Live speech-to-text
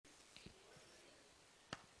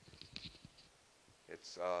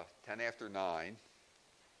It's 10 after 9.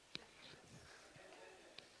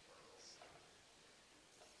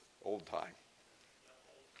 Old time.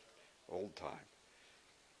 Old time.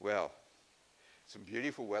 Well, some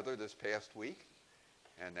beautiful weather this past week,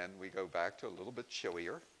 and then we go back to a little bit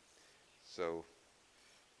chillier. So,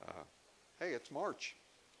 hey, it's March,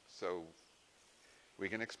 so we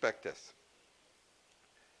can expect this.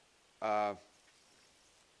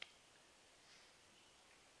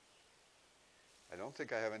 I don't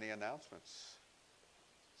think I have any announcements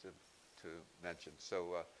to mention,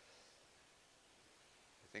 so I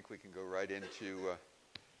think we can go right into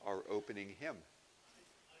our opening hymn.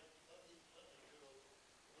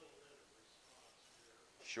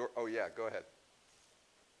 Sure. Oh, yeah, go ahead.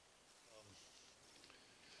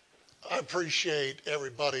 I appreciate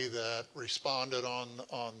everybody that responded on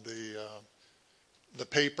the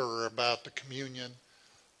paper about the communion.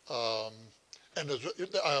 And as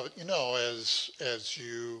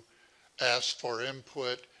you ask for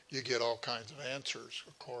input, you get all kinds of answers,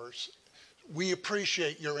 of course. We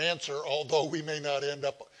appreciate your answer, although we may not end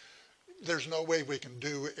up, there's no way we can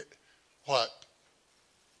do what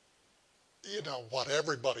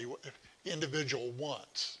everybody, individual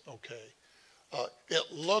wants, okay?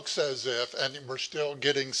 It looks as if, and we're still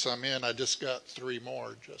getting some in, I just got 3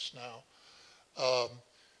 more just now.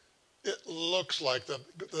 It looks like the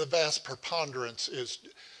vast preponderance is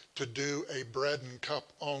to do a bread and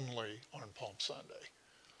cup only on Palm Sunday.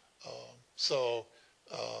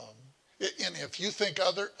 And if you think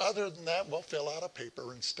other than that, we'll fill out a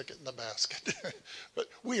paper and stick it in the basket. But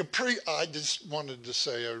I just wanted to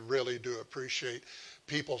say I really do appreciate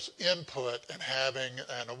people's input and having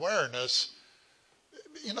an awareness,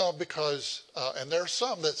 because, and there are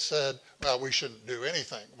some that said, well, we shouldn't do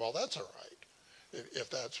anything. Well, that's all right, if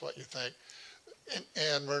that's what you think.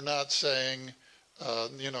 And we're not saying,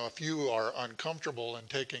 if you are uncomfortable in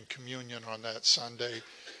taking communion on that Sunday,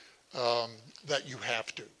 that you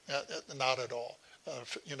have to, not at all.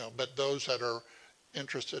 But those that are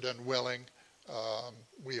interested and willing,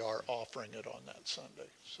 we are offering it on that Sunday.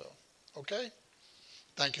 So, okay?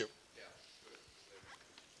 Thank you. Yeah, good.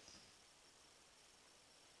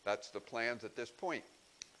 That's the plans at this point.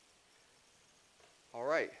 All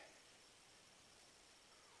right.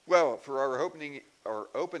 Well, for our opening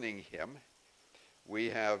hymn, we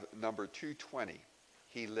have number 220,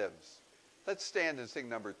 He Lives. Let's stand and sing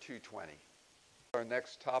number 220. Our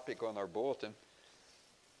next topic on our bulletin.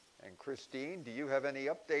 And Christine, do you have any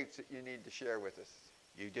updates that you need to share with us?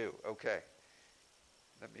 You do, okay.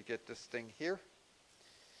 Let me get this thing here.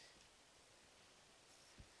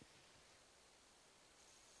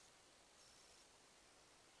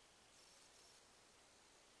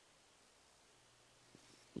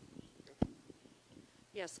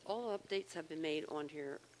 Yes, all updates have been made on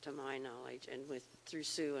here to my knowledge, and through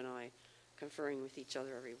Sue and I conferring with each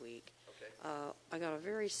other every week. Okay. I got a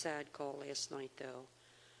very sad call last night, though.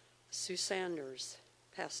 Sue Sanders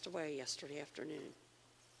passed away yesterday afternoon,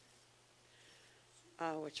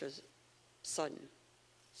 which was sudden.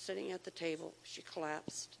 Sitting at the table, she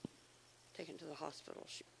collapsed, taken to the hospital.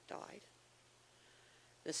 She died.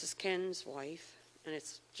 This is Ken's wife, and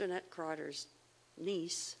it's Jeanette Crotter's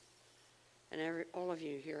niece. And all of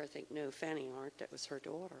you here, I think, know Fanny Arndt. That was her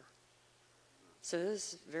daughter. So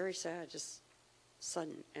this is very sad, just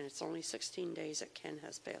sudden. And it's only 16 days that Ken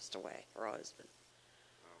has passed away, her husband.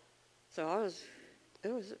 So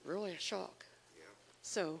it was really a shock. Yeah.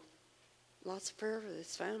 So lots of prayer for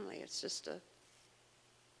this family. It's just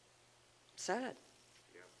sad.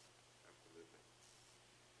 Yeah, absolutely.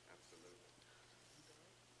 Absolutely.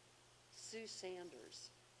 Sue Sanders.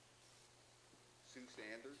 Sue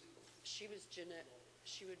Sanders? She was Jeanette.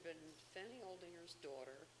 She would have been Fanny Aldinger's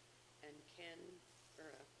daughter, and Ken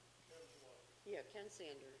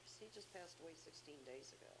Sanders. He just passed away 16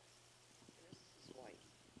 days ago. And this is his wife.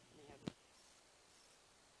 And they have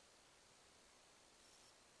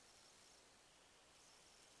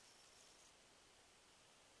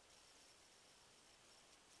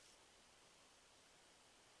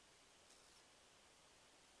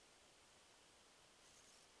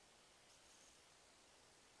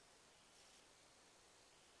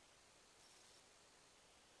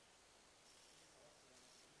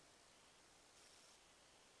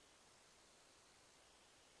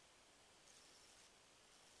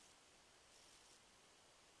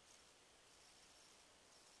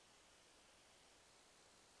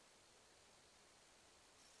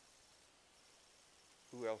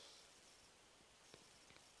Who else?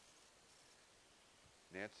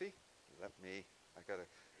 Nancy? I gotta.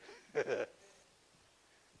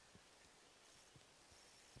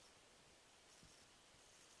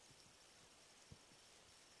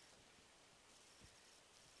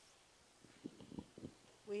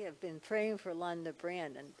 we have been praying for Lunda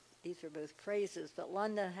Brandon. These are both praises, but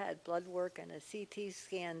Lunda had blood work and a CT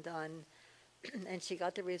scan done, and she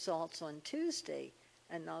got the results on Tuesday,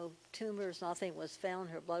 and no tumors, nothing was found.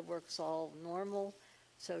 Her blood work's all normal,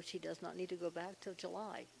 so she does not need to go back till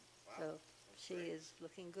July. Wow, So she great. is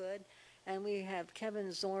looking good. And we have Kevin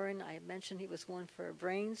Zorin. I mentioned he was going for a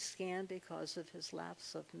brain scan because of his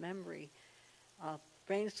lapse of memory.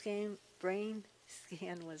 Brain scan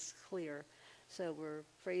was clear. So we're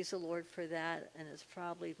praise the Lord for that, and it's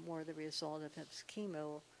probably more the result of his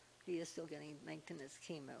chemo. He is still getting maintenance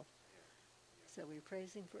chemo. So we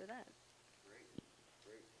praise him for that. Great,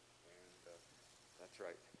 great. And that's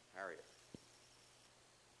right. Harriet.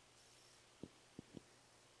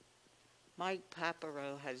 Mike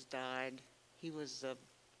Paparo has died. He was the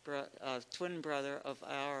twin brother of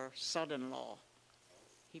our son-in-law.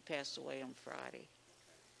 He passed away on Friday.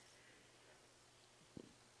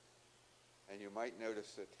 And you might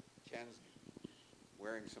notice that Ken's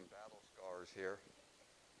wearing some battle scars here.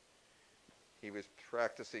 He was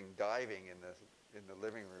practicing diving in the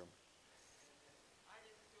living room.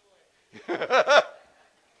 I didn't do it.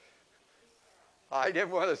 I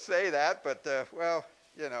didn't want to say that, but well,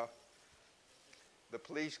 you know, the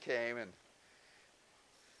police came, and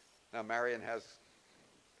now Marion has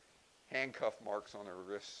handcuff marks on her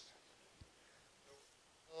wrists.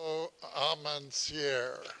 Oh,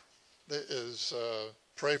 Almancier. That is,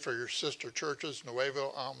 pray for your sister churches.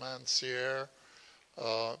 Nuevo Almancier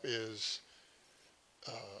is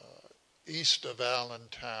east of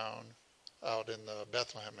Allentown, out in the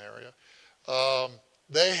Bethlehem area.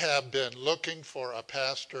 They have been looking for a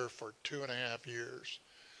pastor for 2.5 years.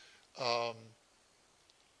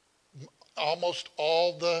 Almost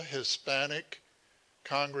all the Hispanic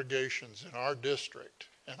congregations in our district,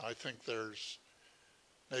 and I think there's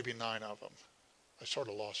maybe 9 of them. I sort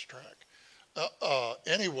of lost track.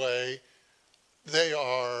 Anyway, they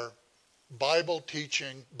are Bible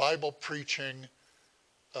teaching, Bible preaching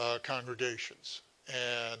congregations,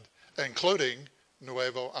 and including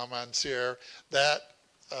Nuevo Almancier. That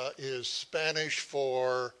is Spanish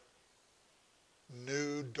for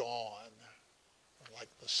new dawn, like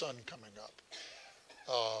the sun coming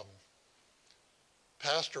up.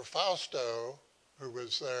 Pastor Fausto, who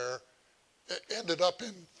was there, ended up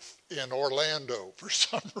in Orlando for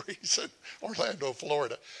some reason, Orlando,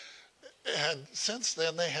 Florida. And since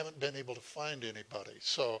then, they haven't been able to find anybody.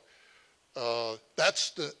 So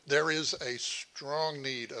there is a strong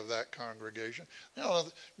need of that congregation. You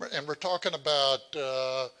know, and we're talking about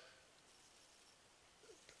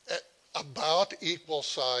equal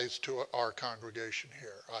size to our congregation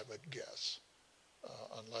here, I would guess,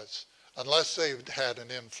 unless they've had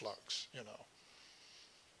an influx, you know.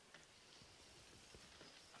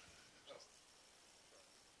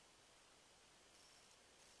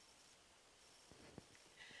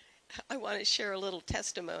 I want to share a little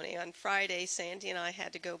testimony. On Friday, Sandy and I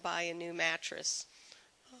had to go buy a new mattress.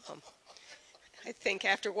 I think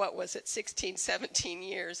after, 16, 17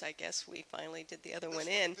 years, I guess we finally did the other one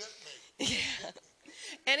in. Yeah.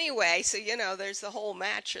 Anyway, so, there's the whole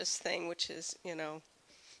mattress thing, which is, you're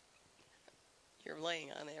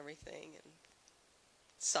laying on everything and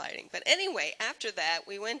siding. But anyway, after that,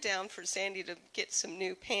 we went down for Sandy to get some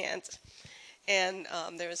new pants. And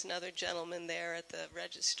there was another gentleman there at the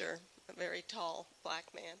register, a very tall black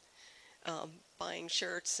man, buying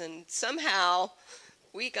shirts. And somehow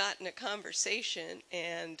we got in a conversation.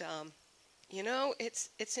 And,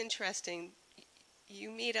 it's interesting.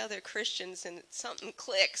 You meet other Christians and something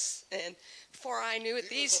clicks. And before I knew it,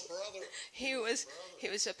 he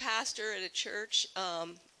was a pastor at a church.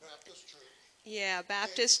 Baptist church. Yeah,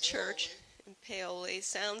 Baptist church in Paoli.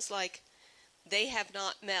 Sounds like they have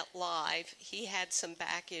not met live. He had some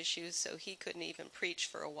back issues, so he couldn't even preach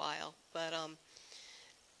for a while. But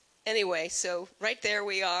anyway, so right there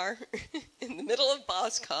we are in the middle of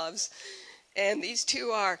Boscov's, and these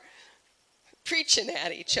two are preaching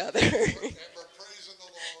at each other. And we're praising the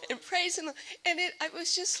Lord. And praising them. And I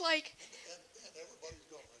was just like, And everybody's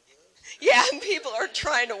going like this. yeah, and people are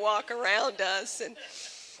trying to walk around us.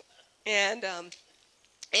 And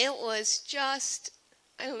it was just,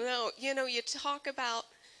 I don't know, you talk about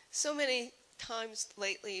so many times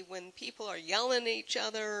lately when people are yelling at each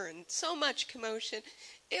other and so much commotion.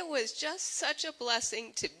 It was just such a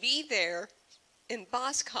blessing to be there in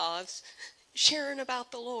Boscov's sharing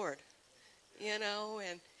about the Lord, and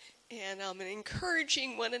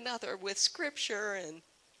encouraging one another with scripture. And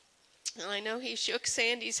I know he shook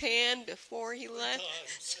Sandy's hand before he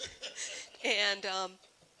left. And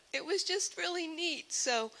it was just really neat.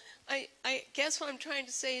 So I guess what I'm trying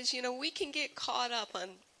to say is, we can get caught up on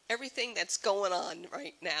everything that's going on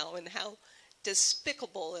right now and how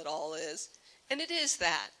despicable it all is. And it is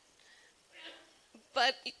that.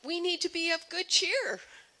 But we need to be of good cheer.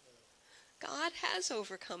 God has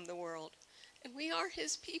overcome the world, and we are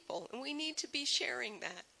his people, and we need to be sharing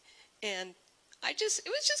that. And it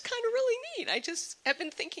was just kind of really neat. I just have been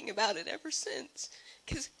thinking about it ever since.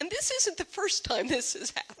 And this isn't the first time this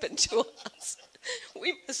has happened to us.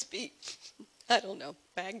 We must be, I don't know,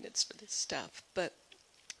 magnets for this stuff. But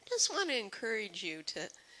I just want to encourage you to,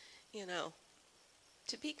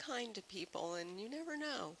 to be kind to people, and you never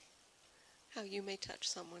know how you may touch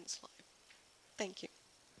someone's life. Thank you.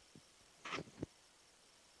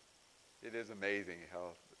 It is amazing how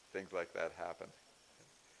things like that happen.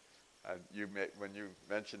 When you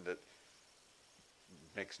mentioned it,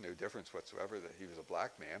 makes no difference whatsoever that he was a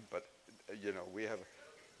black man, but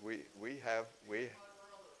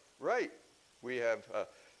we have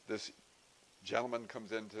this gentleman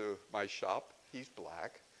comes into my shop. He's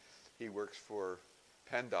black. He works for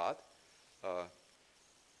PennDOT.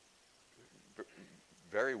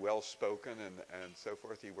 Very well spoken and so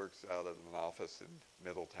forth. He works out of an office in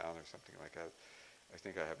Middletown or something like that. I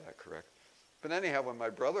think I have that correct. But anyhow, when my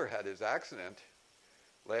brother had his accident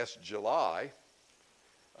last July,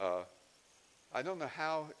 I don't know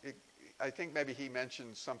how, I think maybe he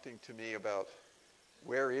mentioned something to me about,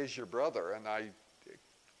 where is your brother? And I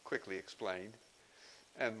quickly explained.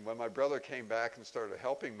 And when my brother came back and started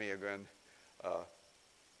helping me again,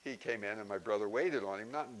 he came in and my brother waited on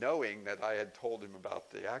him, not knowing that I had told him about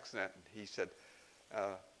the accident. And he said,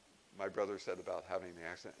 my brother said about having the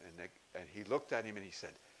accident, and he looked at him and he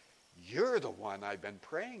said, "You're the one I've been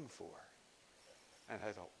praying for." And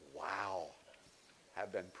I thought, wow,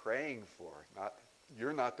 have been praying for.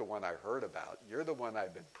 You're not the one I heard about. You're the one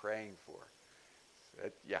I've been praying for.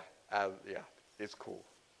 Yeah, it's cool.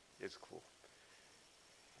 It's cool.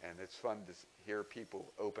 And it's fun to hear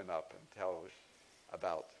people open up and tell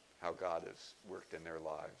about how God has worked in their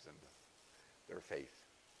lives and their faith.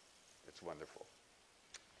 It's wonderful.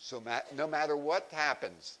 So no matter what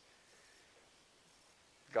happens,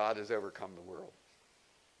 God has overcome the world.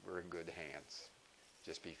 We're in good hands.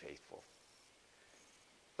 Just be faithful.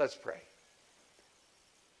 Let's pray.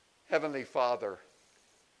 Heavenly Father,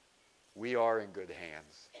 we are in good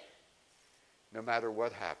hands. No matter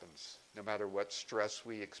what happens, no matter what stress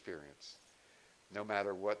we experience, no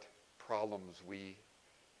matter what problems we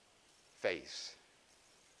face,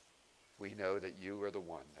 we know that you are the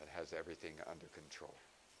one that has everything under control.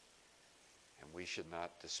 And we should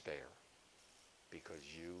not despair, because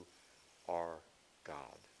you are God.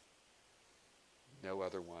 No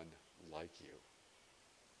other one like you.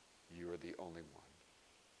 You are the only one.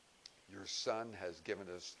 Your Son has given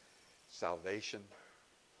us salvation,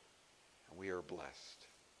 and we are blessed.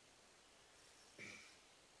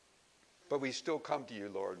 But we still come to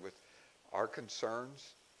you, Lord, with our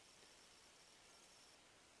concerns,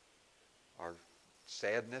 our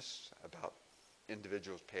sadness about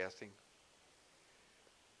individuals passing.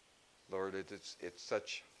 Lord, it's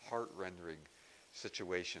such heart-rending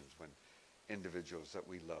situations when individuals that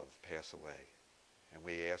we love pass away. And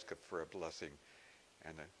we ask for a blessing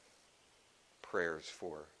and prayers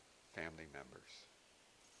for family members.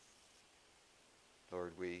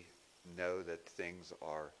 Lord, we know that things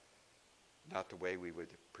are not the way we would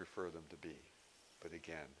prefer them to be. But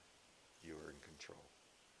again, you are in control.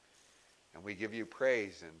 And we give you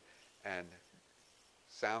praise and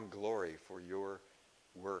sound glory for your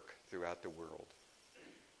work throughout the world.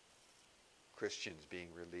 Christians being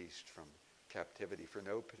released from captivity for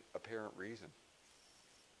no apparent reason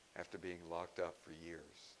after being locked up for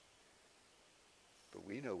years. But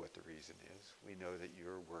we know what the reason is. We know that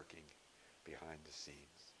you're working behind the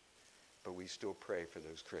scenes. But we still pray for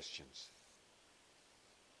those Christians.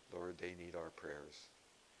 Lord, they need our prayers.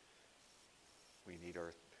 We need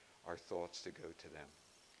our thoughts to go to them.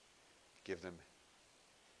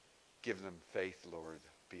 Give them faith, Lord,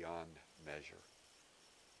 beyond measure.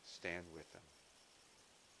 Stand with them.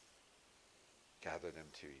 Gather them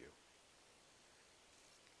to you.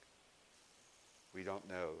 We don't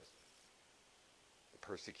know the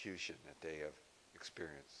persecution that they have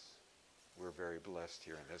experienced. We're very blessed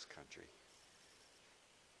here in this country.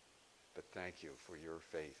 But thank you for your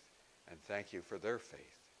faith, and thank you for their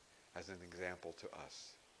faith as an example to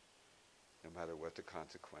us. No matter what the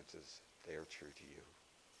consequences, they are true to you.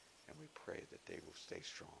 And we pray that they will stay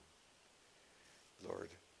strong. Lord,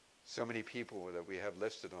 so many people that we have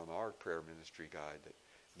listed on our prayer ministry guide that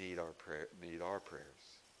need our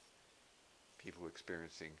prayers. People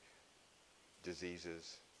experiencing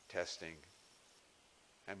diseases, testing,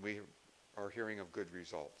 and we are hearing of good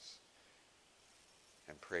results.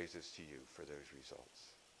 and praises to you for those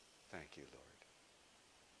results. Thank you, Lord.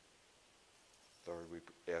 Lord,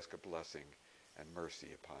 we ask a blessing and mercy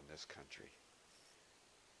upon this country.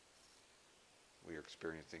 We are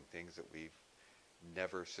experiencing things that we've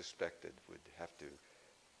never suspected would have to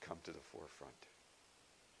come to the forefront.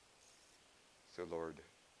 So, Lord,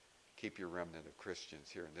 keep your remnant of Christians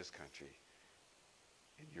here in this country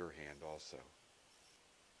in your hand also.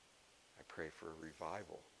 I pray for a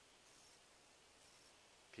revival.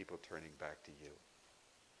 People turning back to you.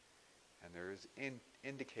 And there is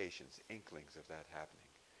indications, inklings of that happening.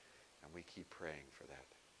 And we keep praying for that.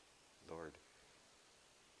 Lord,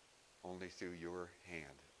 only through your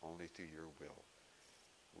hand, only through your will,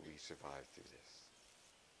 will we survive through this.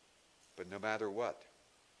 But no matter what,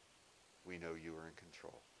 we know you are in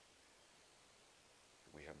control.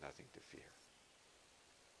 And we have nothing to fear.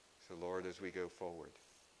 So Lord, as we go forward,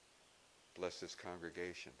 bless this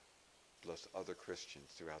congregation. Bless other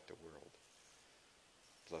Christians throughout the world.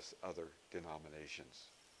 Bless other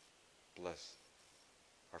denominations. Bless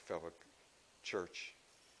our fellow church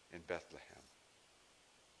in Bethlehem.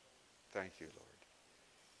 Thank you, Lord.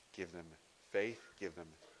 Give them faith, give them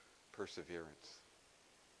perseverance.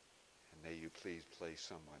 And may you please place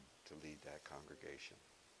someone to lead that congregation.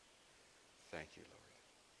 Thank you, Lord.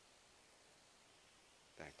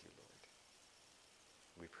 Thank you, Lord.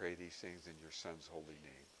 We pray these things in your Son's holy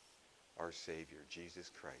name, our Savior, Jesus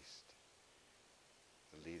Christ,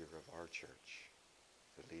 the leader of our church,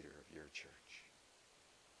 the leader of your church.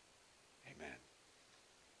 Amen.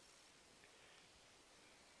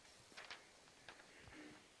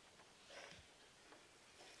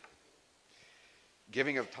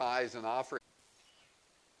 Giving of tithes and offerings.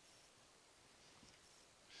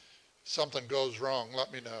 Something goes wrong,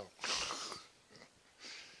 let me know.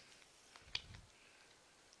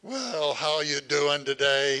 Well, how are you doing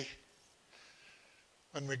today?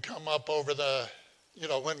 When we come up over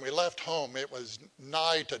when we left home, it was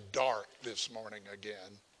nigh to dark this morning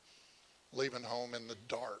again, leaving home in the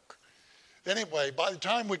dark. Anyway, by the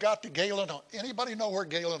time we got to Galen Hall, anybody know where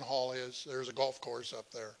Galen Hall is? There's a golf course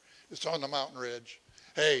up there. It's on the mountain ridge.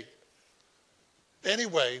 Hey,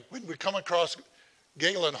 anyway, when we come across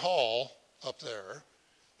Galen Hall up there,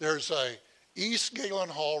 there's a East Galen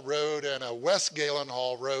Hall Road and a West Galen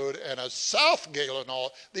Hall Road and a South Galen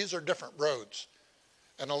Hall. These are different roads.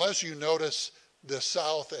 And unless you notice the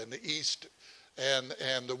south and the east and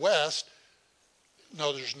the west,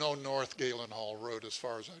 no, there's no North Galen Hall Road as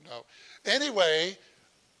far as I know. Anyway,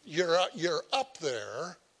 you're up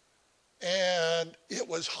there, and it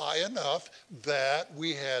was high enough that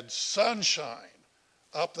we had sunshine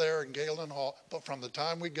up there in Galen Hall. But from the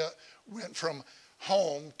time we went from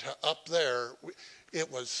home to up there,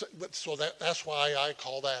 it was, so that's why I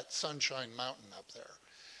call that Sunshine Mountain up there.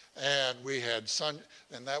 And we had sun,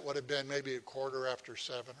 and that would have been maybe 7:15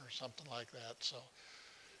 or something like that. So,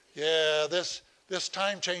 yeah, this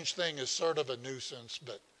time change thing is sort of a nuisance,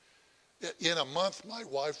 but in a month, my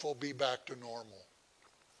wife will be back to normal.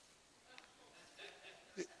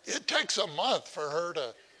 It takes a month for her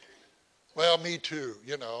to, well, me too,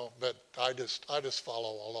 but I just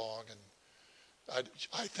follow along, and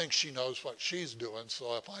I think she knows what she's doing,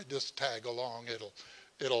 so if I just tag along,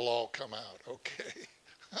 it'll all come out, okay?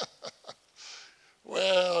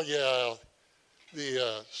 Well, yeah,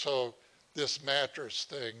 so this mattress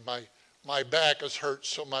thing, my back has hurt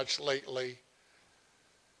so much lately.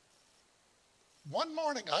 One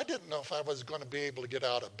morning, I didn't know if I was going to be able to get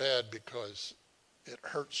out of bed because it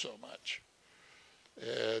hurt so much.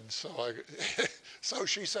 And so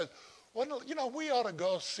she said, well, we ought to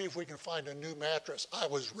go see if we can find a new mattress. I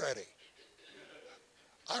was ready.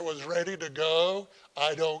 I was ready to go.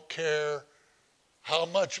 I don't care how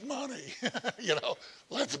much money,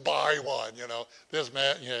 let's buy one, This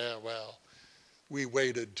man, we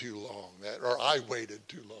waited too long, or I waited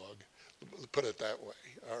too long, put it that way.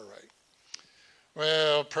 All right.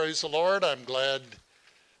 Well, praise the Lord. I'm glad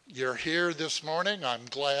you're here this morning. I'm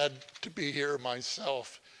glad to be here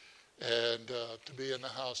myself and to be in the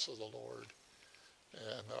house of the Lord.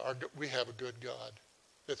 And we have a good God.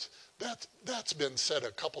 That's been said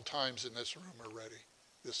a couple times in this room already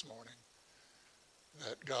this morning.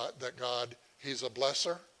 That God, he's a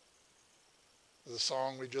blesser. The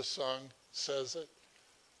song we just sung says it.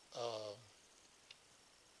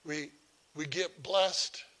 We get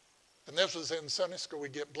blessed, and this was in Sunday school, we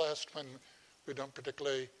get blessed when we don't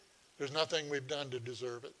particularly, there's nothing we've done to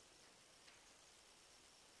deserve it.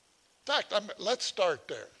 In fact, let's start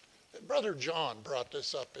there. Brother John brought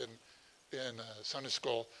this up in Sunday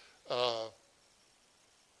school.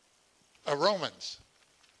 Romans.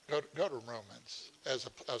 Go to Romans as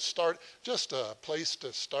a start, just a place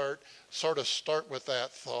to start, sort of start with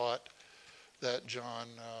that thought that John,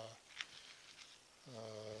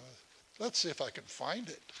 let's see if I can find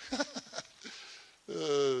it.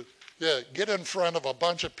 Yeah, get in front of a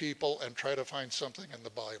bunch of people and try to find something in the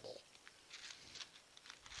Bible.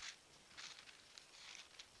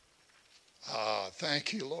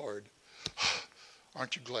 Thank you, Lord.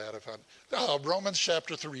 Aren't you glad I found it? Romans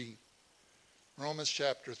chapter 3. Romans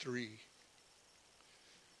chapter 3.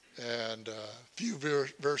 And a few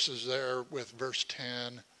verses there with verse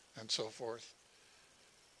 10 and so forth.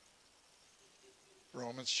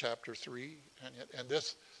 Romans chapter 3. And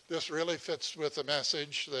this really fits with the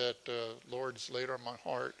message that Lord's laid on my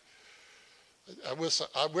heart. I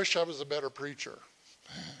wish I was a better preacher.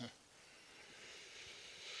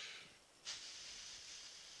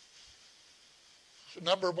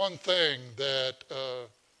 Number one thing that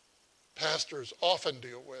pastors often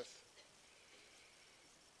deal with,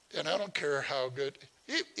 and I don't care how good,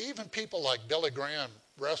 even people like Billy Graham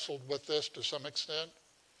wrestled with this to some extent.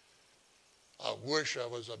 I wish I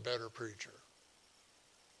was a better preacher.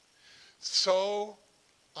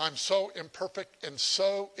 I'm so imperfect and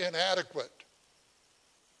so inadequate.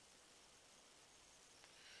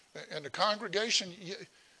 And the congregation,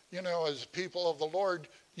 you know, as people of the Lord,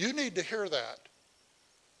 you need to hear that.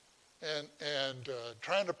 And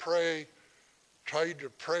try to pray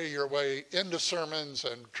your way into sermons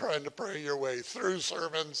and trying to pray your way through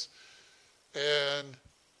sermons, and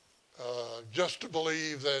just to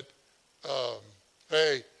believe that,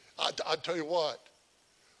 hey, I tell you what,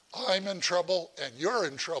 I'm in trouble and you're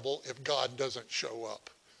in trouble if God doesn't show up.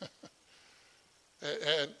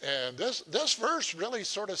 and this verse really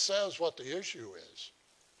sort of says what the issue is.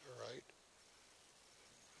 All right.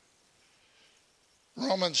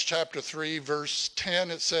 Romans chapter 3, verse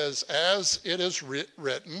 10, it says, as it is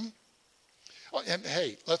written. Oh, and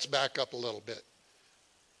hey, let's back up a little bit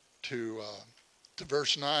to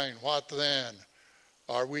verse 9. What then?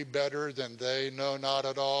 Are we better than they? No, not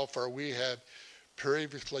at all, for we have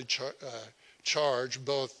previously charged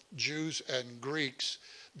both Jews and Greeks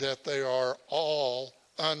that they are all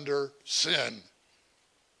under sin.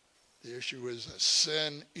 The issue is a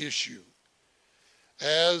sin issue.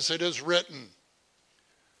 As it is written,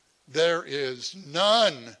 there is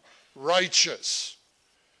none righteous.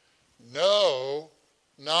 No,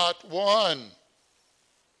 not one.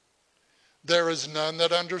 There is none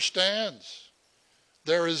that understands.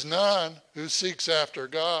 There is none who seeks after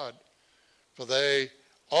God. For they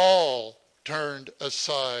all turned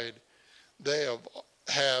aside. They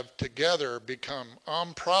have together become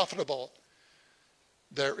unprofitable.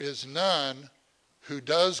 There is none who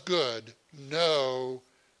does good, no,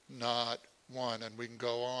 not one. And we can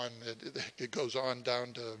go on. It goes on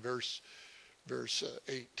down to verse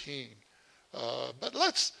 18. But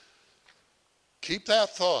let's keep that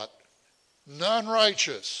thought. None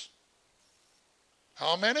righteous.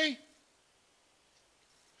 How many?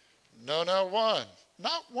 No, not one.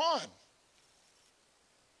 Not one.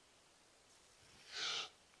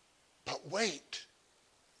 But wait.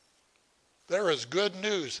 There is good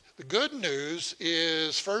news. The good news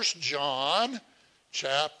is 1 John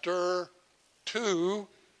chapter 2.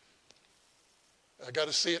 I got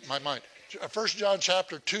to see it in my mind. 1 John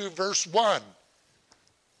chapter 2, verse 1.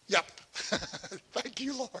 Yep. Thank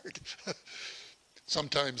you, Lord.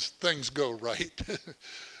 Sometimes things go right.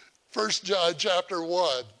 1 John chapter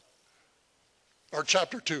 1. Or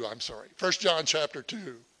chapter 2, I'm sorry. 1 John chapter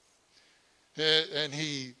 2. And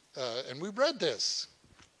we read this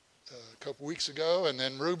a couple weeks ago, and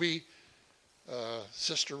then Ruby,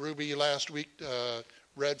 Sister Ruby last week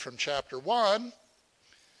read from chapter 1.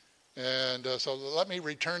 And so let me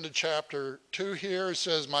return to chapter 2 here. It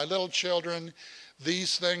says, my little children,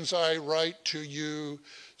 these things I write to you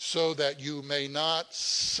so that you may not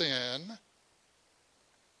sin.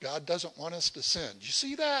 God doesn't want us to sin. Do you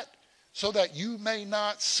see that? So that you may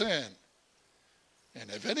not sin. And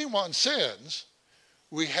if anyone sins,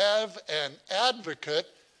 we have an advocate,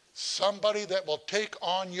 somebody that will take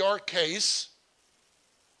on your case,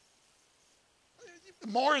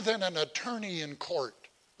 more than an attorney in court.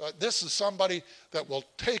 This is somebody that will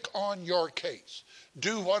take on your case,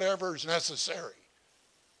 do whatever is necessary.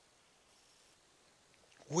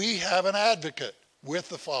 We have an advocate with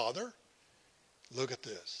the Father. Look at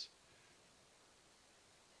this.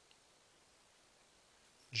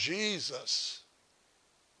 Jesus,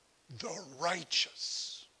 the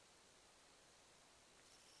righteous.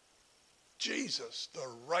 Jesus, the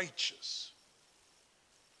righteous.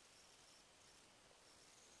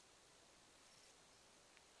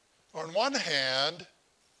 On one hand,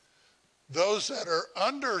 those that are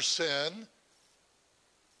under sin,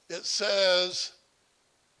 it says,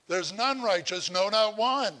 there's none righteous, no, not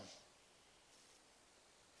one.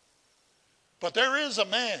 But there is a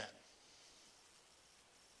man.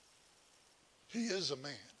 He is a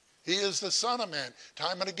man. He is the Son of Man.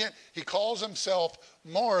 Time and again, he calls himself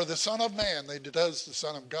more the Son of Man than he does the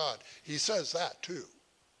Son of God. He says that too.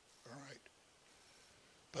 All right.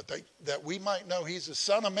 But that we might know he's the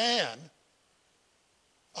Son of Man,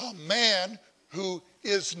 a man who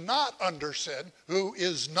is not under sin, who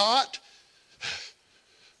is not,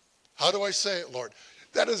 how do I say it, Lord?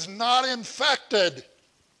 That is not infected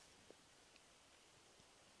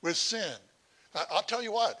with sin. I'll tell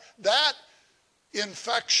you what, that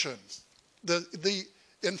infection, the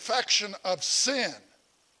infection of sin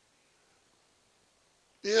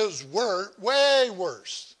is way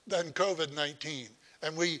worse than COVID-19.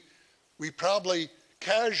 And we probably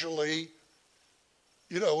casually,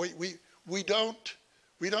 we don't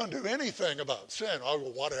do anything about sin. Oh,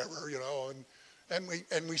 well, whatever,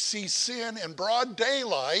 and we see sin in broad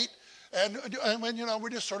daylight, and when we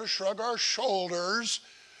just sort of shrug our shoulders,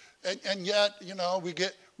 and yet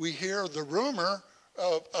we hear the rumor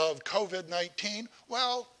of COVID-19.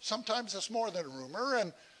 Well, sometimes it's more than a rumor,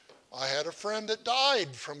 and I had a friend that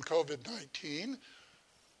died from COVID-19.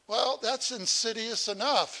 Well, that's insidious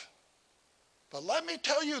enough. But let me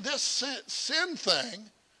tell you this sin thing,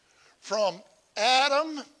 from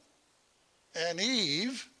Adam and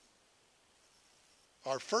Eve,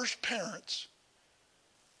 our first parents,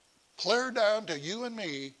 clear down to you and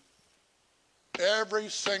me, every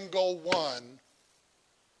single one,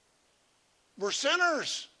 we're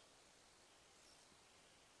sinners.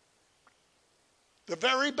 The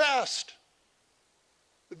very best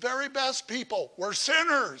people were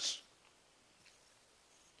sinners.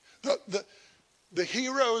 The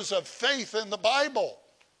heroes of faith in the Bible,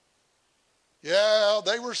 yeah,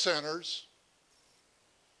 they were sinners.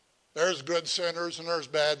 There's good sinners and there's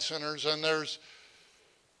bad sinners and there's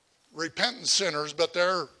repentant sinners, but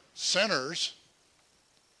they're sinners.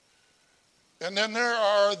 And then there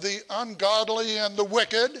are the ungodly and the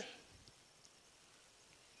wicked.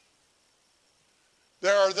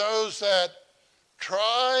 There are those that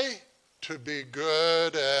try to be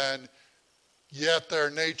good, and yet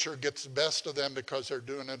their nature gets the best of them because they're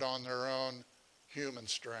doing it on their own human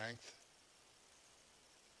strength.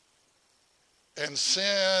 And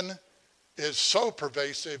sin is so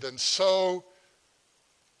pervasive and so,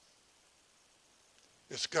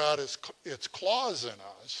 it's got its claws in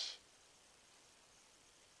us.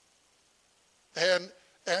 And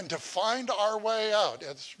to find our way out,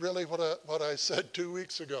 that's really what I said 2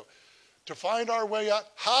 weeks ago. To find our way out,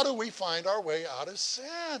 how do we find our way out of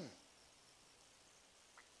sin?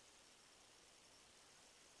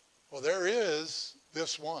 Well, there is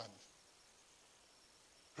this one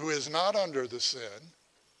who is not under the sin.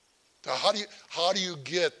 So how do you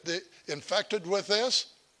get infected with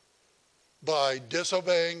this? By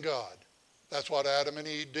disobeying God. That's what Adam and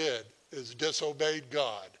Eve did, is disobeyed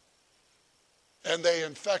God. And they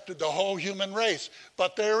infected the whole human race.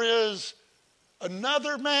 But there is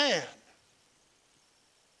another man,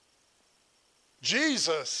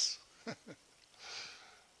 Jesus,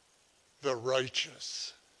 the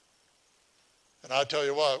righteous. And I tell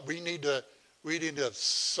you what, we need to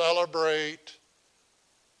celebrate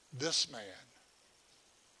this man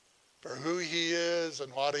for who he is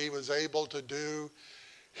and what he was able to do.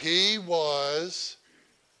 He was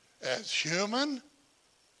as human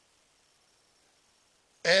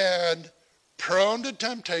and prone to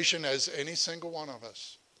temptation as any single one of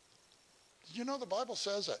us. You know the Bible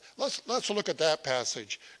says that. Let's look at that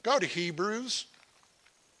passage. Go to Hebrews.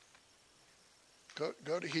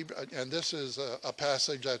 Go to Hebrews, and this is a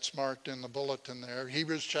passage that's marked in the bulletin there.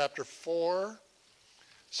 Hebrews chapter 4.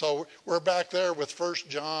 So we're back there with 1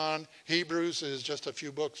 John. Hebrews is just a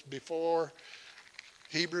few books before.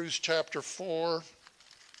 Hebrews chapter 4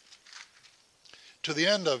 to the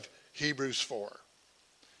end of Hebrews 4.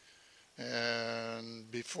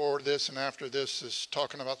 And before this and after this is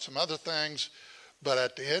talking about some other things. But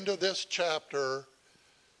at the end of this chapter,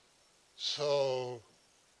 so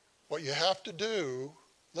what you have to do,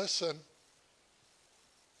 listen,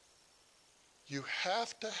 you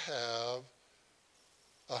have to have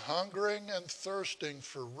a hungering and thirsting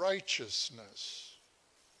for righteousness.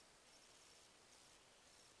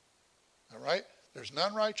 All right? There's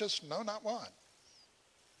none righteous, no, not one.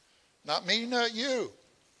 Not me, not you.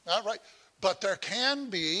 Not right. But there can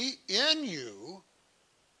be in you,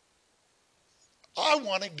 I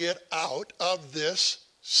want to get out of this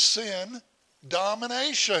sin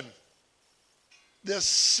domination. This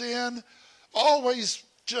sin always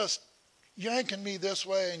just yanking me this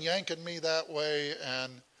way and yanking me that way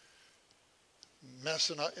and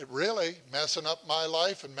messing up my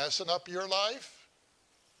life and messing up your life?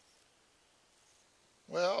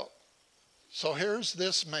 Well, so here's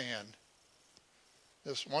this man,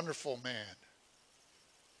 this wonderful man,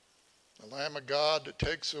 the Lamb of God that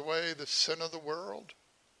takes away the sin of the world.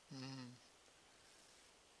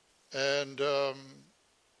 And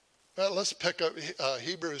well, let's pick up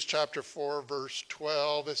Hebrews chapter 4, verse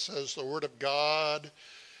 12. It says the Word of God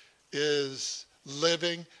is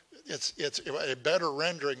living. It's a better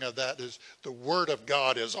rendering of that is the Word of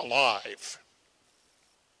God is alive.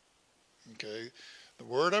 Okay, the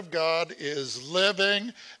Word of God is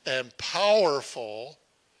living and powerful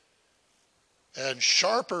and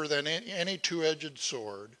sharper than any two-edged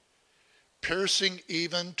sword, piercing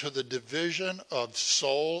even to the division of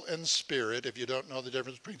soul and spirit. If you don't know the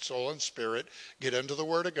difference between soul and spirit, get into the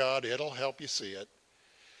Word of God. It'll help you see it.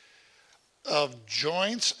 Of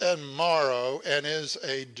joints and marrow, and is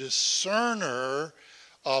a discerner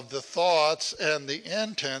of the thoughts and the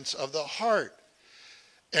intents of the heart.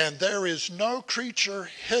 And there is no creature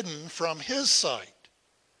hidden from his sight,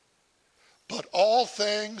 but all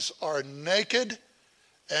things are naked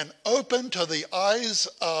and open to the eyes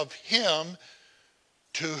of him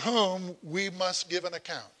to whom we must give an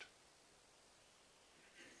account.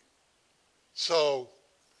 So,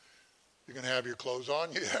 you can have your clothes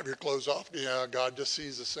on, you have your clothes off. Yeah, God just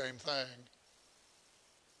sees the same thing.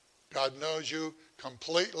 God knows you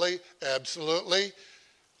completely, absolutely.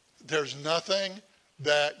 There's nothing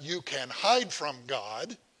that you can hide from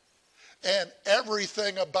God. And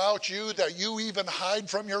everything about you that you even hide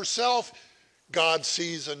from yourself, God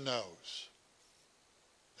sees and knows.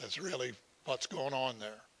 That's really what's going on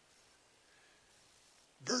there.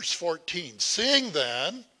 Verse 14, seeing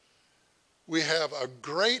then we have a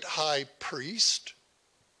great high priest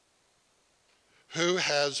who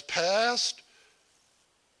has passed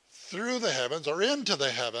through the heavens, or into the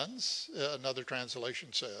heavens, another translation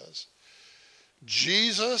says,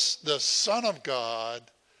 Jesus, the Son of God,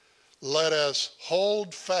 let us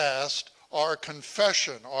hold fast our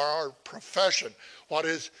confession or our profession. What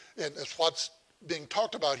is, and it's what's being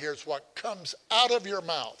talked about here, is what comes out of your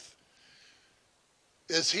mouth.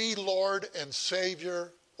 Is he Lord and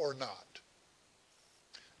Savior or not?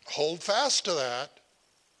 Hold fast to that.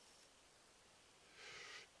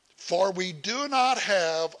 For we do not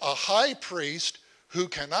have a high priest who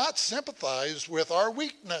cannot sympathize with our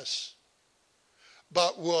weakness,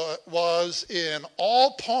 but was in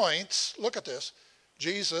all points, look at this,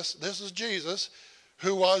 Jesus, this is Jesus,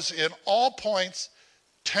 who was in all points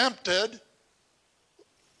tempted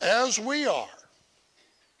as we are.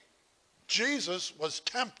 Jesus was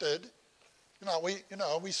tempted.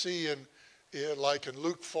 We see in like in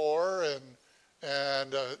Luke 4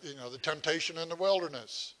 and the temptation in the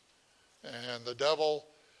wilderness, and the devil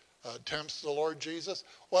tempts the Lord Jesus.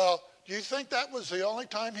 Well, do you think that was the only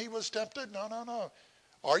time he was tempted? No.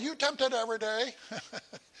 Are you tempted every day?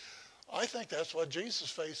 I think that's what Jesus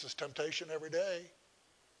faces, temptation every day.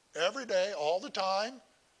 Every day, all the time.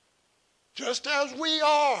 Just as we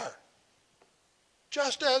are.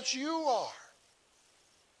 Just as you are.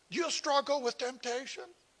 Do you struggle with temptation?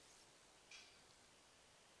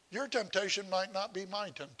 Your temptation might not be my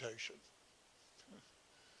temptation.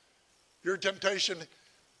 Your temptation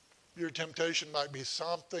might be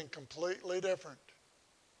something completely different.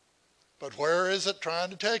 But where is it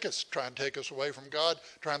trying to take us? Trying to take us away from God,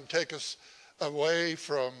 trying to take us away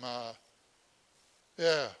from,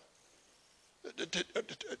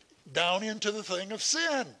 down into the thing of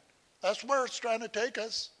sin. That's where it's trying to take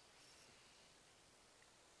us.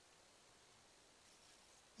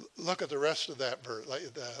 Look at the rest of that verse,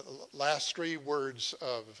 the last three words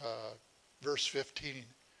of verse 15.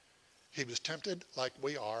 He was tempted like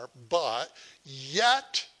we are, but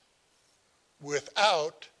yet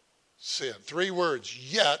without sin. Three words,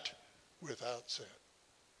 yet without sin.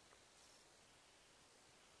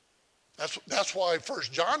 That's why 1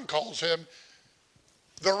 John calls him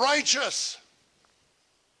the righteous.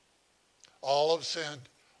 All have sinned.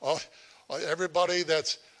 Everybody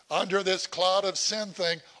that's under this cloud of sin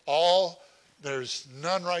thing, there's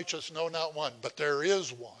none righteous, no, not one. But there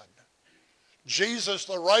is one. Jesus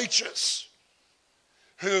the righteous,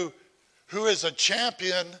 who is a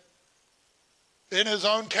champion in his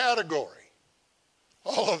own category.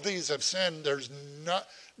 All of these have sinned. There's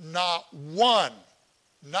not one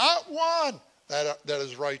that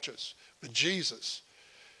is righteous, but Jesus.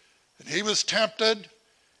 And he was tempted,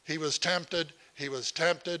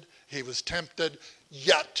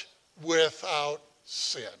 yet without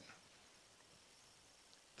sin.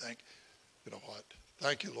 Thank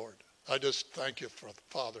you, Lord. I just thank you,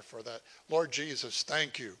 Father, for that. Lord Jesus,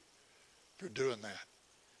 thank you for doing that.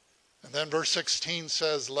 And then verse 16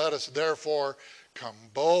 says, let us therefore come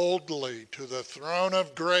boldly to the throne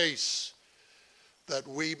of grace that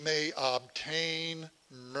we may obtain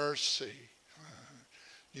mercy.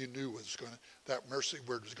 You knew that mercy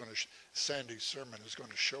word was going to, Sandy's sermon is going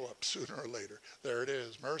to show up sooner or later. There it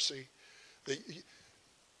is, mercy.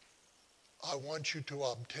 I want you to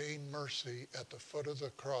obtain mercy at the foot of the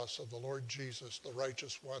cross of the Lord Jesus, the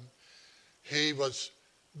righteous one. He was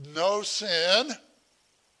no sin,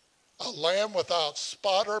 a lamb without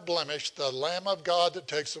spot or blemish, the Lamb of God that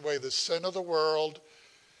takes away the sin of the world.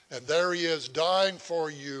 And there he is dying for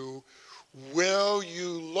you. Will you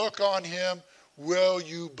look on him? Will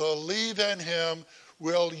you believe in him?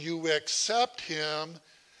 Will you accept him?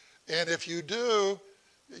 And if you do,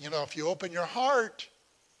 if you open your heart,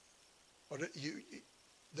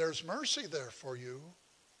 there's mercy there for you.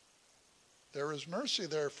 There is mercy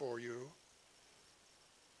there for you.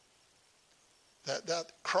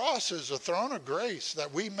 That cross is a throne of grace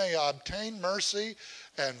that we may obtain mercy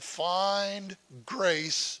and find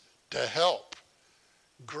grace to help.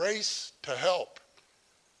 Grace to help.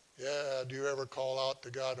 Yeah, do you ever call out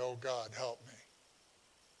to God, oh God, help me?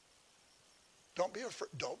 Don't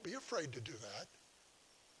be afraid to do that.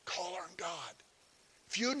 Call on God.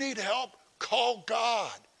 If you need help, call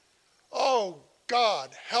God. Oh God,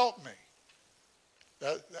 help me.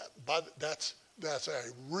 That's a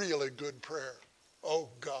really good prayer. Oh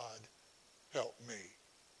God, help me.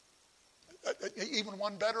 Even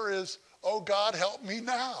one better is, oh God, help me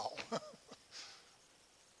now.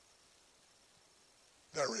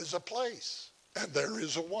 There is a place, and there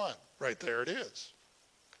is a one. Right there it is.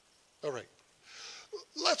 All right.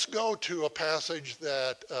 Let's go to a passage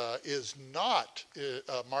that is not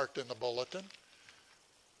marked in the bulletin,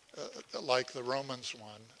 like the Romans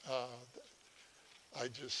one.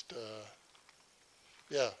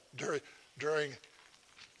 During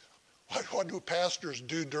what do pastors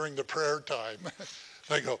do during the prayer time?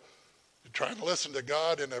 They go, you're trying to listen to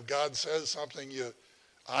God, and if God says something,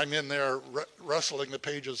 I'm in there wrestling the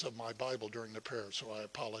pages of my Bible during the prayer, so I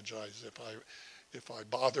apologize if I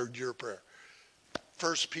bothered your prayer.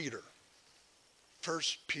 1 Peter.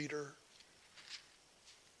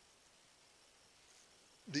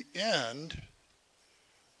 The end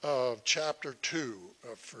of chapter 2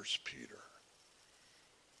 of 1 Peter.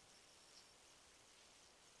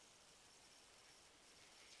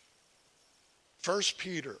 First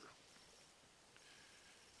Peter,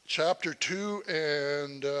 chapter 2,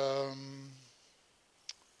 and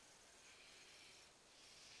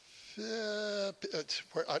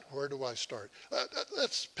where do I start?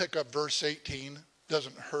 Let's pick up verse 18.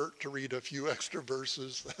 Doesn't hurt to read a few extra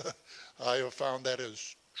verses. I have found that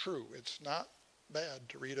is true. It's not bad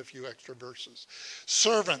to read a few extra verses.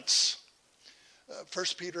 Servants, 1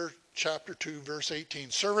 Peter chapter 2, verse 18.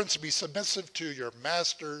 Servants, be submissive to your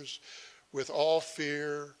masters with all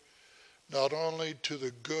fear, not only to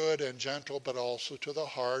the good and gentle, but also to the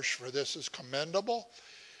harsh. For this is commendable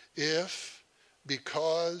if,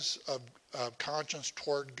 because of conscience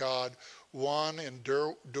toward God, one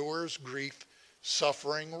endures grief,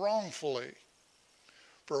 suffering wrongfully.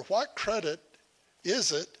 For what credit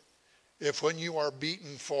is it if when you are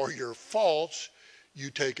beaten for your faults,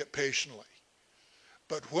 you take it patiently?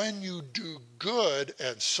 But when you do good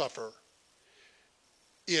and suffer,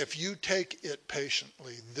 if you take it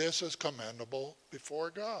patiently, this is commendable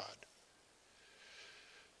before God.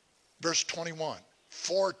 Verse 21,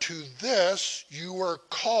 for to this you were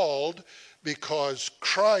called, because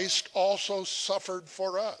Christ also suffered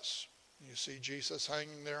for us. You see Jesus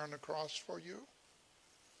hanging there on the cross for you?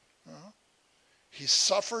 He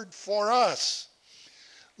suffered for us,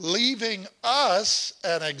 leaving us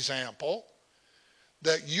an example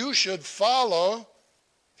that you should follow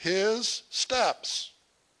his steps.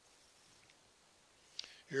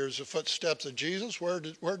 Here's the footsteps of Jesus. Where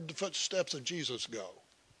did the footsteps of Jesus go?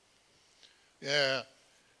 Yeah.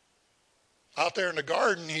 Out there in the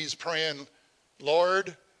garden, he's praying,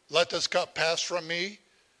 Lord, let this cup pass from me.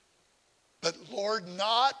 But Lord,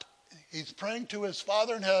 not. He's praying to his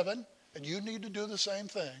Father in heaven, and you need to do the same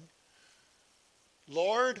thing.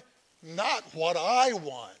 Lord, not what I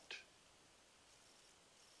want.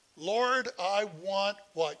 Lord, I want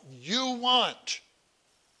what you want.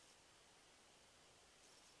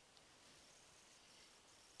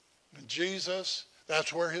 And Jesus,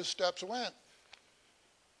 that's where his steps went.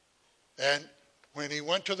 And when he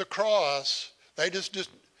went to the cross, they just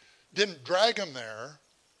didn't drag him there.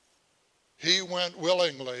 He went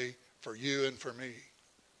willingly for you and for me.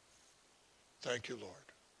 Thank you, Lord.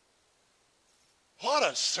 What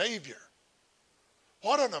a Savior.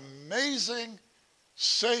 What an amazing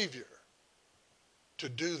Savior to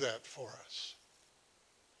do that for us.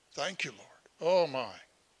 Thank you, Lord. Oh, my.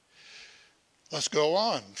 Let's go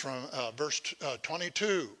on from verse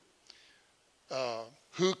 22.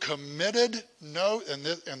 Who committed no, and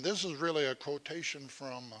this is really a quotation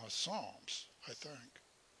from Psalms, I think.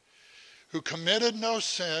 Who committed no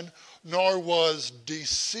sin, nor was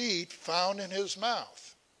deceit found in his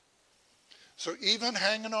mouth. So even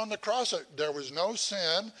hanging on the cross, there was no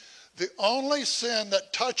sin. The only sin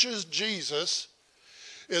that touches Jesus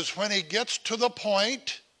is when he gets to the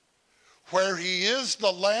point where he is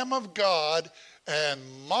the Lamb of God, and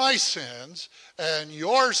my sins and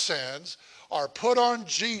your sins are put on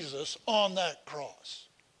Jesus on that cross.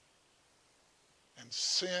 And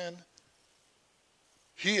sin,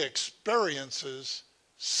 he experiences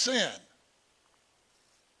sin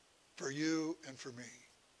for you and for me.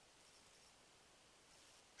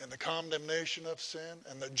 And the condemnation of sin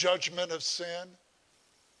and the judgment of sin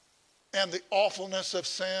and the awfulness of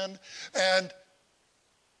sin. And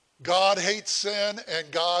God hates sin,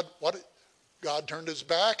 and God turned his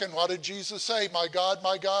back, and what did Jesus say? My God,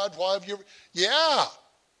 why have you... Yeah,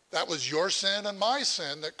 that was your sin and my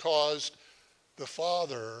sin that caused the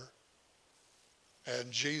Father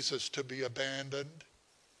and Jesus to be abandoned,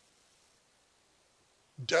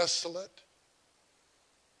 desolate,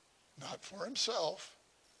 not for himself,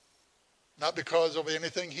 not because of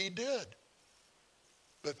anything he did,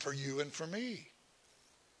 but for you and for me.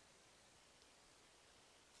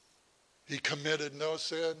 He committed no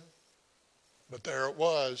sin, but there it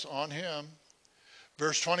was on him.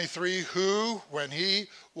 Verse 23, who, when he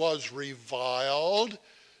was reviled,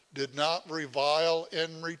 did not revile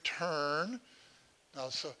in return. Now,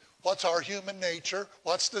 so what's our human nature?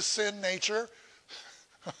 What's the sin nature?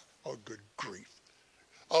 Oh, good grief.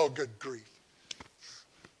 Oh, good grief.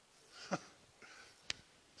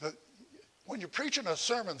 When you're preaching a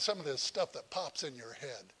sermon, some of this stuff that pops in your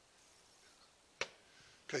head.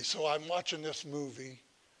 Okay, so I'm watching this movie.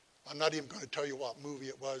 I'm not even going to tell you what movie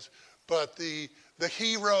it was, but the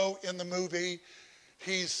hero in the movie,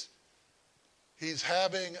 he's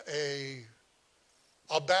having a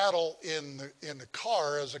battle in the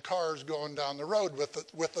car as the car is going down the road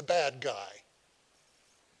with the bad guy.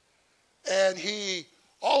 And he,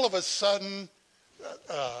 all of a sudden,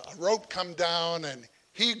 a rope come down, and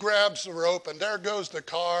he grabs the rope, and there goes the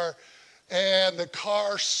car, and the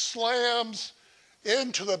car slams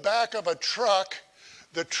into the back of a truck.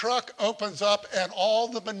 The truck opens up, and all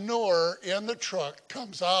the manure in the truck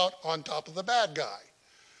comes out on top of the bad guy.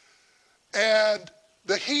 And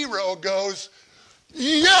the hero goes,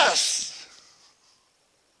 yes!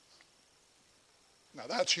 Now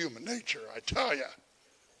that's human nature, I tell you.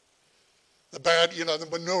 The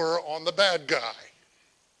manure on the bad guy.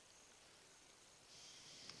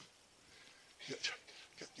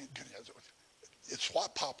 It's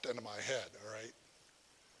what popped into my head, all right?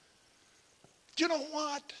 You know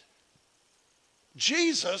what?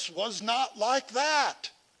 Jesus was not like that.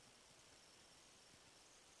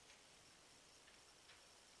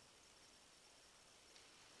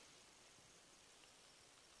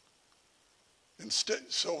 Instead,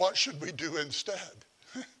 so what should we do instead?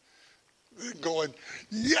 Going,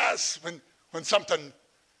 yes, when something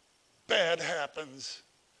bad happens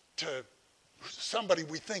to somebody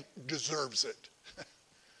we think deserves it.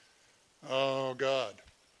 Oh, God.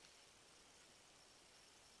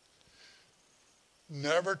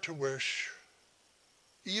 Never to wish,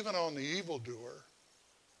 even on the evildoer,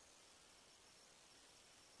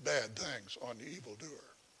 bad things on the evildoer.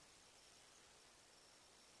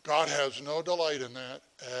 God has no delight in that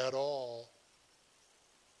at all.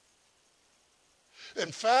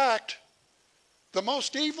 In fact, the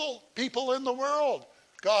most evil people in the world,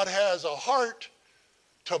 God has a heart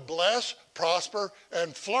to bless, prosper,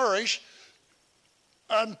 and flourish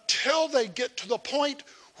until they get to the point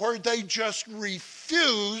where they just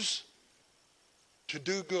refuse to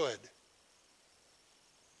do good.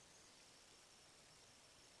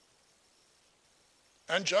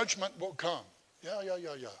 And judgment will come. Yeah.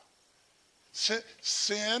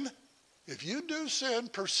 Sin, if you do sin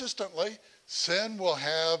persistently, sin will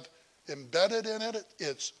have embedded in it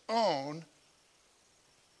its own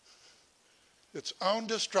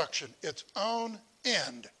destruction, its own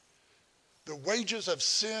end. The wages of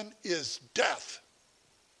sin is death.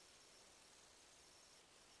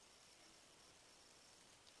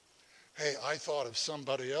 Hey, I thought of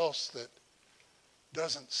somebody else that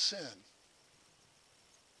doesn't sin.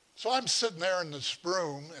 So I'm sitting there in this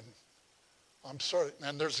room, and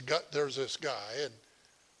and there's this guy, and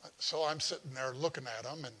so I'm sitting there looking at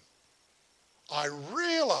him, and I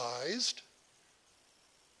realized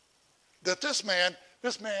that this man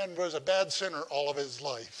was a bad sinner all of his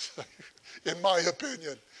life, in my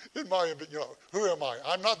opinion. Who am I?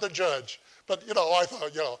 I'm not the judge. But, I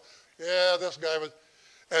thought, yeah, this guy was.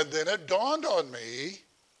 And then it dawned on me,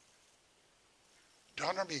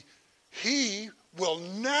 he will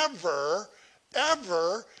never,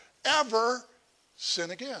 ever, ever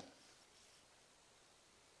sin again.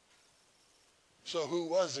 So who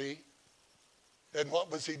was he? And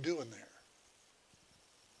what was he doing there?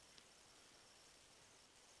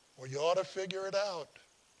 Well, you ought to figure it out.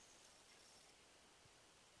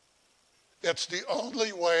 It's the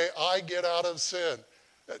only way I get out of sin.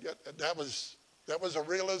 That was a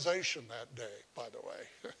realization that day, by the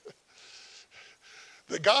way.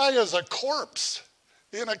 The guy is a corpse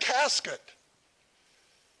in a casket.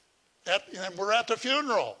 And we're at the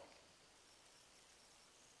funeral.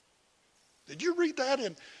 Did you read that?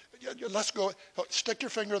 Let's go. Stick your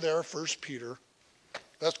finger there, 1 Peter.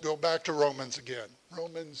 Let's go back to Romans again.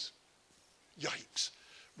 Yikes.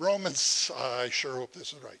 I sure hope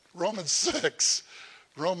this is right. Romans 6.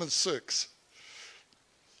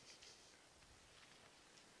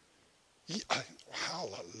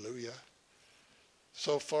 Hallelujah.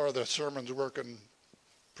 So far the sermon's working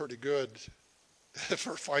pretty good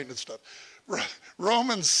for finding stuff.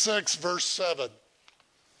 Romans 6, verse 7.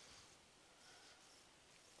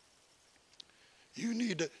 You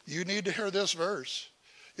need to hear this verse.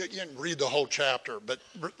 You can read the whole chapter, but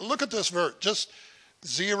look at this verse. Just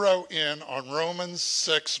zero in on Romans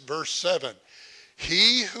 6, verse 7.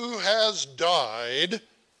 He who has died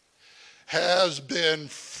has been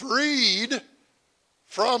freed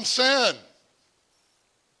from sin.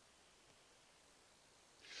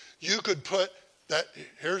 You could put that,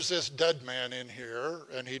 here's this dead man in here,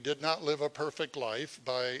 and he did not live a perfect life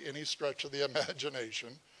by any stretch of the imagination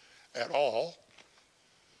at all.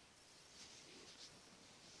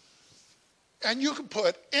 And you can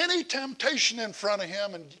put any temptation in front of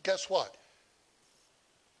him, and guess what?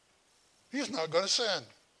 He's not going to sin.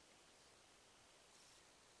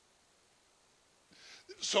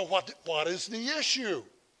 So what is the issue?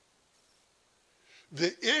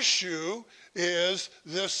 The issue is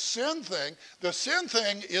this sin thing. The sin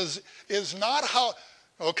thing is not how,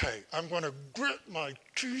 okay, I'm going to grit my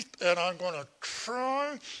teeth and I'm going to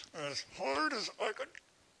try as hard as I can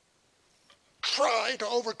try to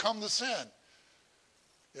overcome the sin.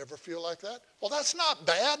 You ever feel like that? Well, that's not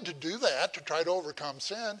bad to do that, to try to overcome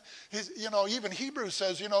sin. Even Hebrews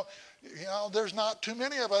says, there's not too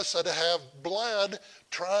many of us that have bled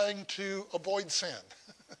trying to avoid sin.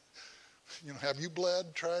 Have you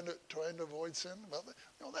bled trying to avoid sin? Well,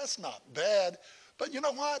 that's not bad. But you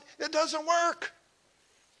know what? It doesn't work.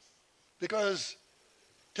 Because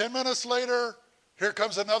 10 minutes later, here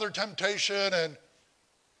comes another temptation, and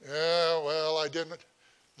I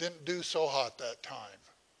didn't do so hot that time.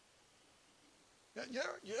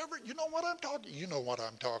 You know what I'm talking? You know what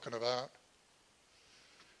I'm talking about.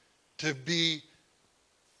 To be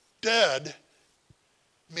dead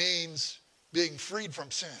means being freed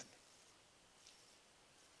from sin.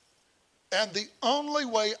 And the only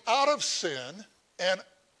way out of sin and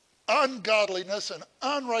ungodliness and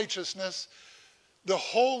unrighteousness, the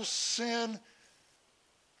whole sin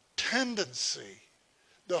tendency,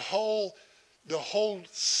 the whole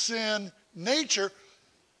sin nature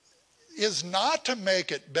is not to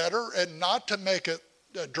make it better and not to make it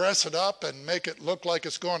dress it up and make it look like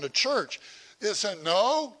it's going to church. It's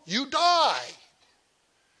no, you die.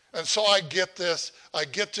 And so I get this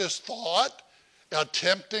thought, a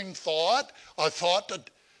tempting thought, a thought that,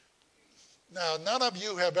 now none of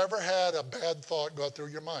you have ever had a bad thought go through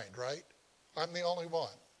your mind, right? I'm the only one.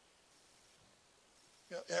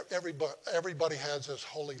 Everybody has this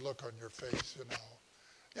holy look on your face,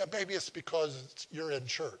 Yeah, maybe it's because you're in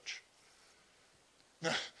church.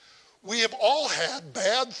 We have all had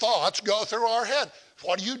bad thoughts go through our head.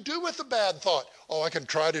 What do you do with the bad thought? Oh, I can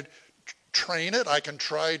try to train it. I can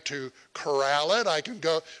try to corral it. I can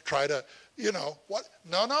go try to, what?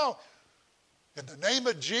 No. In the name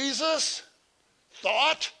of Jesus,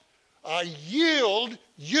 thought, I yield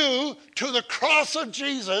you to the cross of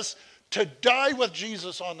Jesus to die with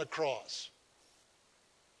Jesus on the cross.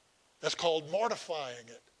 That's called mortifying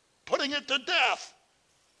it, putting it to death.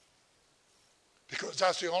 Because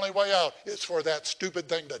that's the only way out, is for that stupid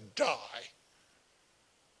thing to die.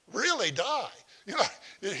 Really die.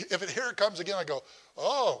 If here it comes again, I go,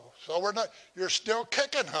 oh, so you're still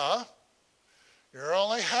kicking, huh? You're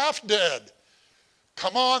only half dead.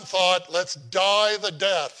 Come on, thought, let's die the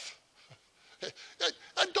death.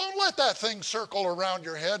 And don't let that thing circle around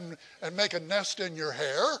your head and make a nest in your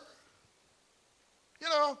hair. You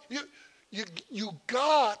know, you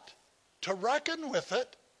got to reckon with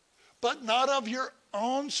it, but not of your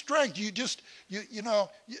own strength. You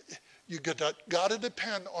got to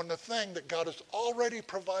depend on the thing that God has already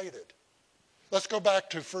provided. Let's go back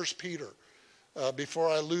to 1 Peter before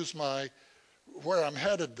I lose where I'm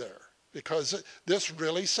headed there, because this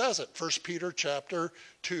really says it. 1 Peter chapter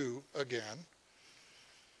 2 again.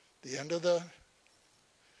 The end of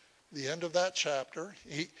that chapter.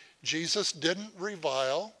 Jesus didn't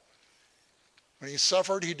revile. When he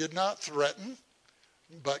suffered, he did not threaten,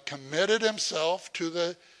 but committed himself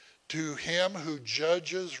to him who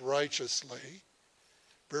judges righteously.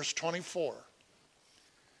 Verse 24.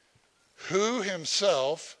 Who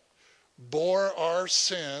himself bore our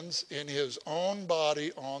sins in his own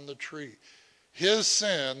body on the tree. His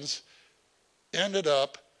sins ended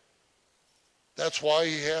up, that's why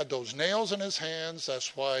he had those nails in his hands,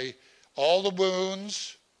 that's why all the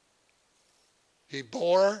wounds, he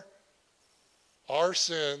bore our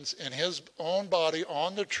sins in his own body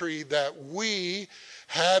on the tree, that we,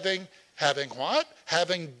 having what?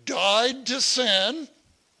 Having died to sin.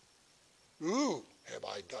 Ooh, have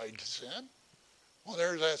I died to sin? Well,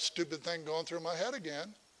 there's that stupid thing going through my head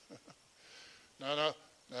again. No.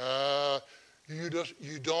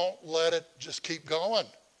 You don't let it just keep going.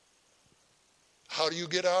 How do you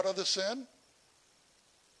get out of the sin?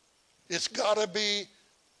 It's got to be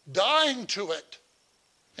dying to it.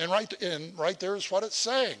 And right there is what it's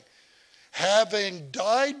saying. Having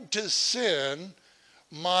died to sin,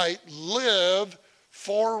 might live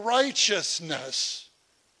for righteousness,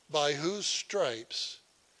 by whose stripes,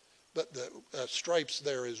 but the stripes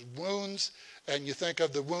there is wounds, and you think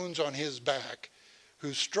of the wounds on his back,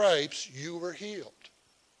 whose stripes you were healed.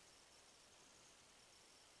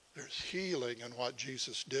 There's healing in what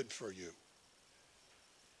Jesus did for you.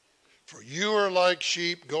 For you are like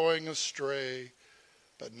sheep going astray,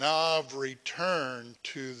 but now I've returned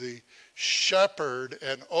to the shepherd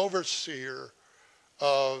and overseer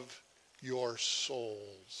of your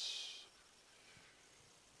souls.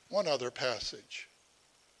 One other passage,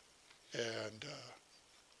 and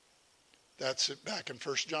that's it back in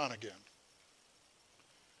 1 John again.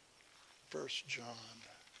 1 John.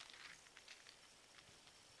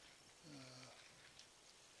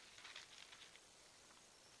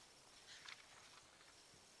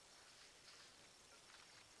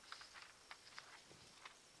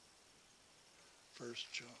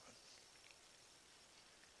 First John,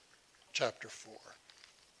 chapter 4.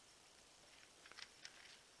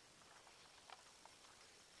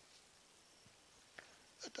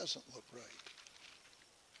 That doesn't look right.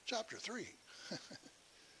 Chapter 3.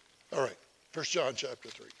 All right, 1 John chapter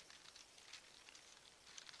 3.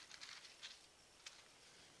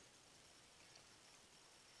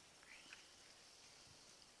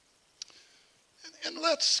 And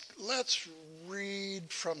let's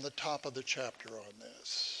read from the top of the chapter on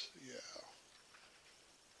this. Yeah.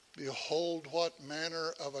 Behold, what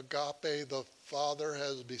manner of agape the Father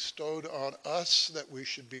has bestowed on us, that we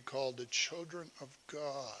should be called the children of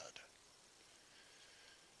God.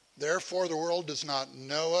 Therefore the world does not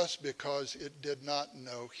know us, because it did not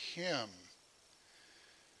know him.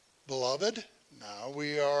 Beloved, now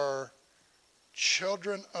we are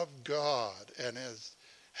children of God, and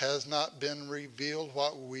has not been revealed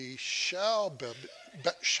what we shall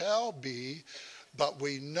be, but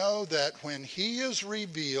we know that when he is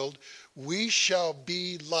revealed, we shall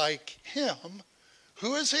be like him.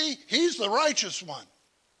 Who is he? He's the righteous one.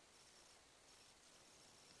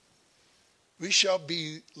 We shall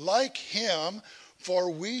be like him, for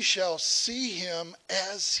we shall see him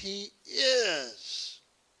as he is.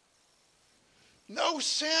 No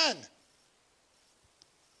sin.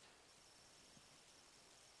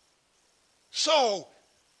 So,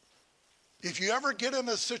 if you ever get in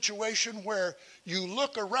a situation where you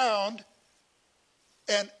look around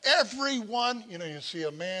and everyone, you see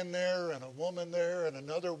a man there and a woman there and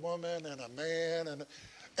another woman and a man,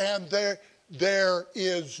 and there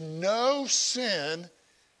is no sin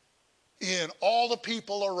in all the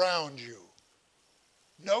people around you.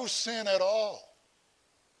 No sin at all.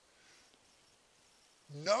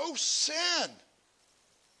 No sin.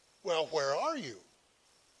 Well, where are you?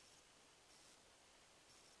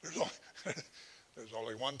 There's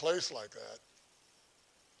only one place like that.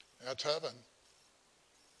 That's heaven.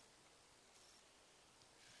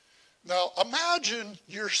 Now, imagine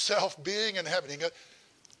yourself being in heaven. You got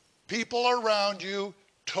people around you,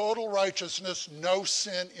 total righteousness, no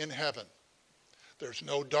sin in heaven. There's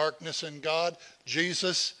no darkness in God.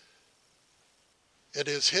 Jesus It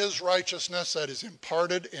is his righteousness that is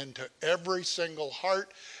imparted into every single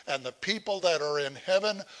heart, and the people that are in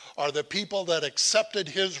heaven are the people that accepted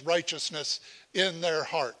his righteousness in their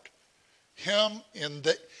heart. He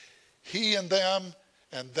in them,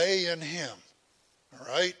 and they in him. All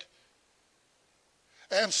right?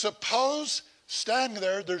 And suppose standing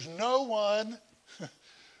there, there's no one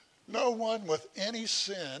with any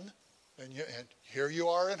sin, and here you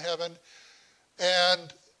are in heaven,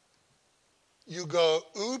 and you go,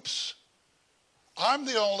 oops, I'm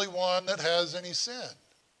the only one that has any sin.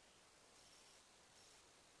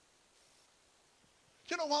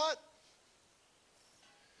 You know what?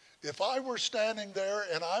 If I were standing there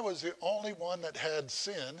and I was the only one that had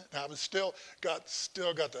sin, and I was still got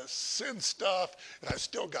the sin stuff, and I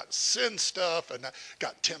still got sin stuff, and I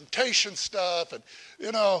got temptation stuff, and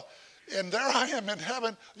and there I am in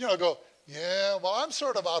heaven, go, yeah, well, I'm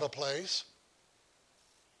sort of out of place.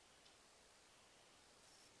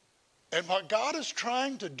 And what God is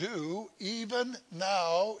trying to do, even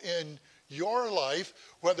now in your life,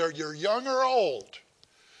 whether you're young or old,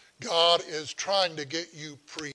 God is trying to get you